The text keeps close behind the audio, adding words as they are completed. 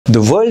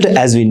The world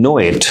as we know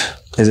it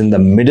is in the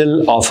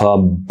middle of a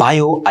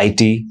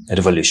bio-IT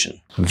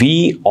revolution.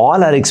 We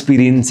all are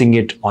experiencing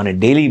it on a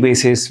daily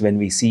basis when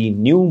we see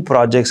new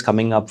projects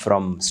coming up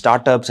from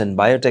startups and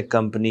biotech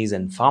companies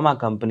and pharma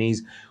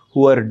companies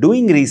who are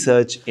doing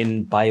research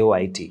in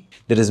bio-IT.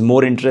 There is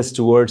more interest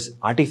towards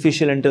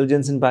artificial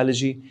intelligence in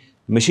biology,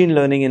 machine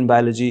learning in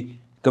biology,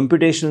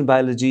 computational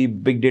biology,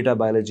 big data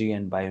biology,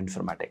 and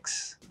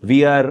bioinformatics.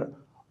 We are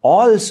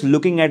all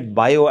looking at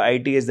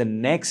bio-IT as the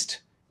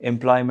next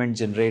employment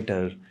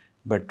generator,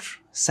 but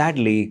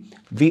sadly,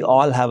 we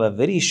all have a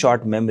very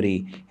short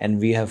memory and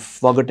we have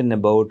forgotten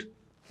about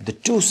the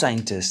two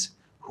scientists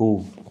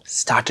who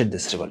started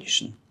this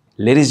revolution.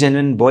 Ladies and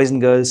gentlemen, boys and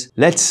girls,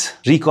 let's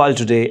recall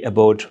today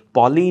about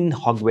Pauline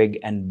Hogeweg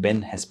and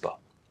Ben Hesper.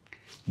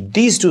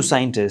 These two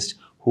scientists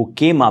who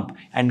came up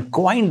and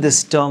coined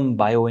this term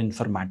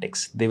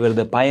bioinformatics. They were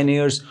the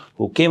pioneers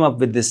who came up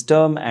with this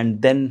term,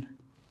 and then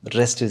the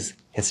rest is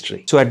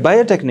history. So at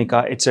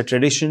Biotecnika, it's a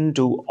tradition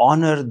to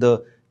honor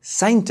the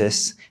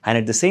scientists and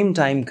at the same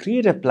time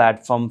create a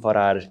platform for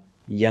our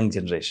young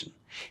generation.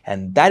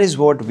 And that is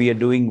what we are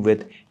doing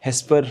with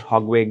Hesper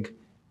Hogeweg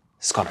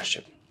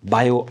Scholarship,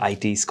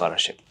 Bio-IT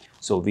Scholarship.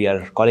 So we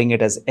are calling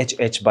it as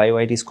HH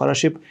Bio-IT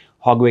Scholarship,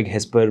 Hogeweg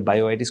Hesper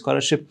Bio-IT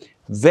Scholarship,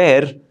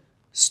 where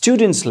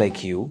students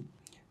like you,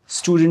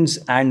 students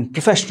and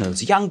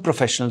professionals, young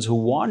professionals who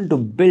want to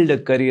build a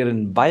career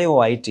in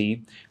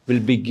bio-IT will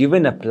be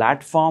given a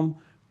platform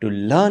to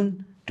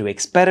learn, to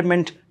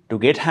experiment, to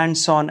get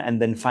hands-on,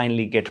 and then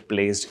finally get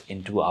placed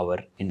into our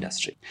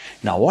industry.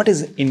 Now, what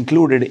is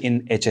included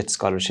in HH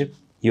Scholarship,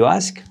 you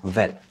ask?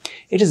 Well,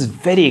 it is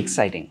very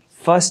exciting.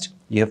 First,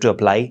 you have to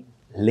apply.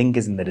 Link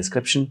is in the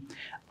description.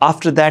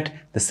 After that,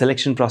 the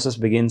selection process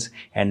begins,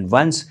 and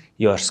once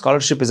your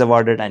scholarship is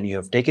awarded and you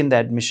have taken the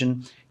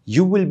admission,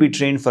 you will be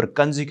trained for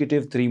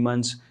consecutive 3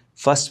 months.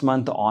 First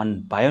month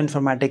on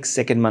bioinformatics,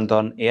 second month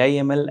on AI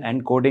ML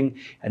and coding,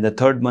 and the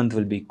third month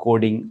will be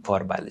coding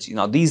for biology.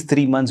 Now, these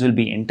 3 months will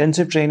be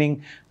intensive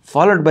training.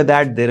 Followed by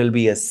that, there will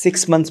be a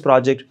 6 months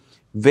project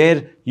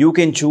where you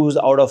can choose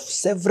out of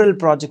several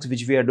projects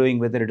which we are doing,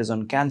 whether it is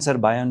on cancer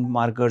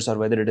biomarkers or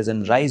whether it is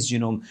in rice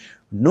genome.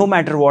 No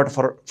matter what,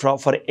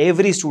 for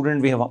every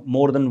student, we have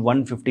more than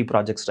 150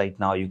 projects right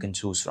now you can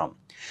choose from.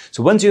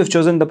 So once you have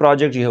chosen the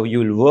project, you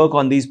will work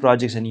on these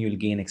projects and you will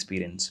gain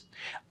experience.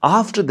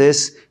 After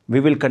this, we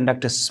will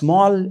conduct a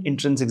small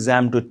entrance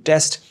exam to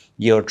test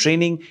your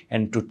training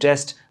and to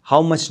test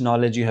how much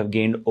knowledge you have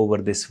gained over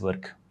this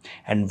work.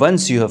 And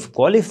once you have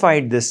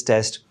qualified this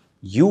test,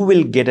 you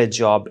will get a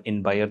job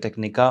in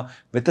Biotecnika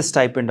with a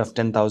stipend of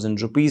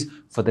 10,000 rupees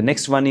for the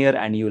next 1 year,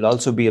 and you will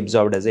also be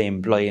absorbed as an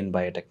employee in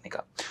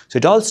Biotecnika. So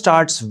it all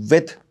starts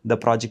with the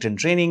project and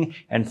training,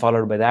 and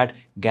followed by that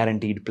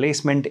guaranteed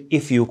placement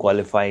if you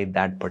qualify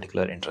that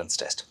particular entrance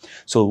test.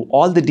 So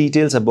all the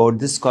details about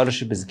this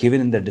scholarship is given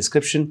in the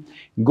description.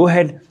 Go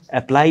ahead,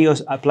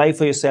 apply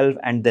for yourself,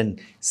 and then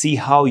see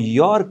how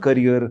your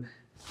career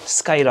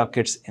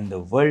skyrockets in the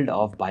world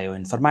of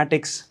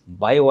bioinformatics,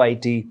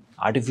 bio-IT,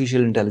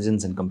 artificial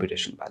intelligence, and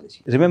computational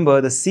biology. Remember,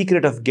 the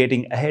secret of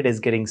getting ahead is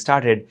getting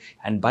started,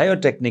 and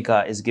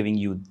Biotecnika is giving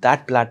you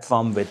that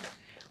platform with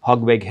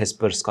Hogeweg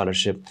Hesper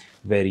Scholarship,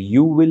 where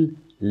you will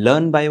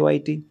learn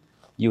bio-IT,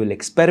 you will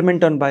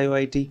experiment on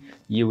bio-IT,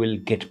 you will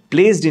get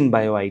placed in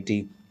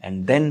bio-IT,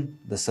 and then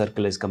the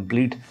circle is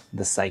complete,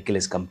 the cycle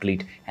is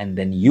complete, and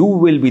then you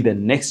will be the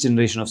next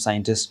generation of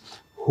scientists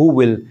who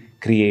will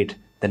create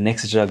the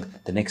next drug,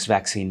 the next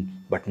vaccine,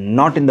 but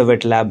not in the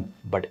wet lab,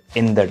 but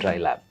in the dry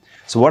lab.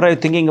 So what are you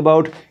thinking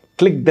about?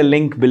 Click the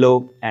link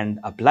below and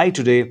apply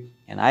today,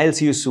 and I'll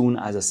see you soon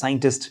as a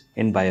scientist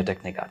in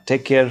Biotecnika.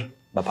 Take care.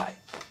 Bye-bye.